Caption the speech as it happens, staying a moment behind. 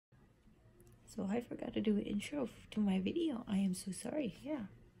So I forgot to do an intro to my video. I am so sorry. Yeah.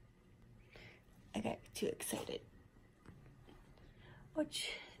 I got too excited.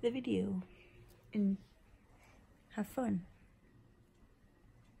 Watch the video and have fun.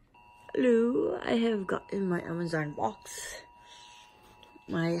 Hello, I have gotten my Amazon box.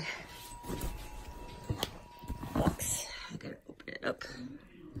 My box. I gotta open it up.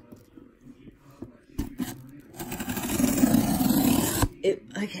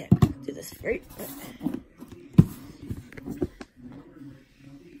 I can't do this right, but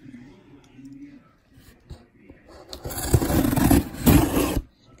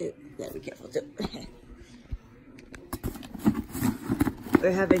gotta be careful too.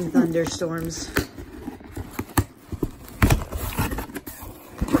 We're having thunderstorms.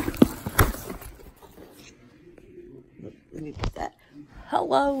 Let me put that.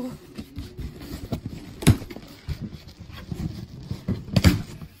 Hello.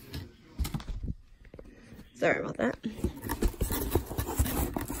 Sorry about that.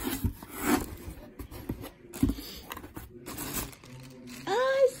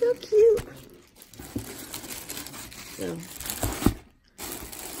 Ah, it's so cute. So,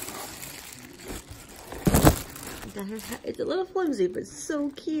 it's a little flimsy, but so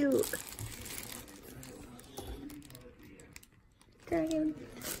cute. Dragon.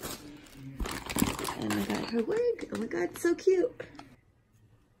 And I got her wig. Oh my god, it's so cute.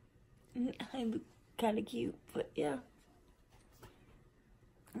 I look kind of cute, but yeah.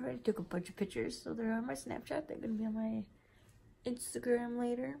 I already took a bunch of pictures, so they're on my Snapchat. They're gonna be on my Instagram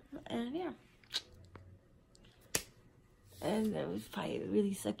later, and yeah. And that was probably a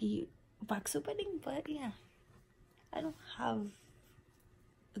really sucky box opening, but yeah. I don't have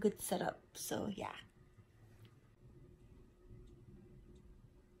a good setup, so yeah.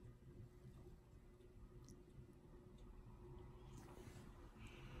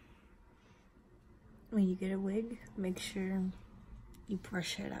 When you get a wig, make sure you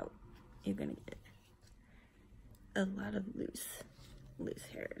brush it out. You're gonna get a lot of loose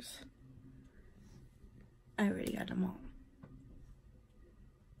hairs. I already got them all.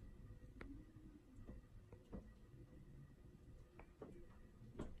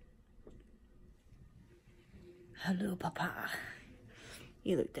 Hello, Papa.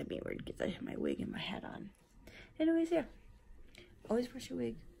 He looked at me weird because I had my wig and my hat on. Anyways, yeah. Always brush your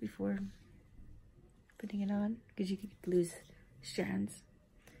wig before putting it on because you could lose strands.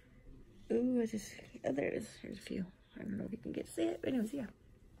 Ooh, oh, there it is. There's a few. I don't know if you can get to see it, but anyways, yeah.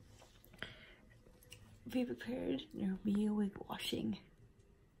 Be prepared. There will be a wig washing.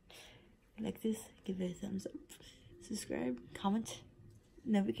 If you like this, give it a thumbs up. Subscribe, comment,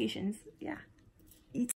 notifications. Yeah.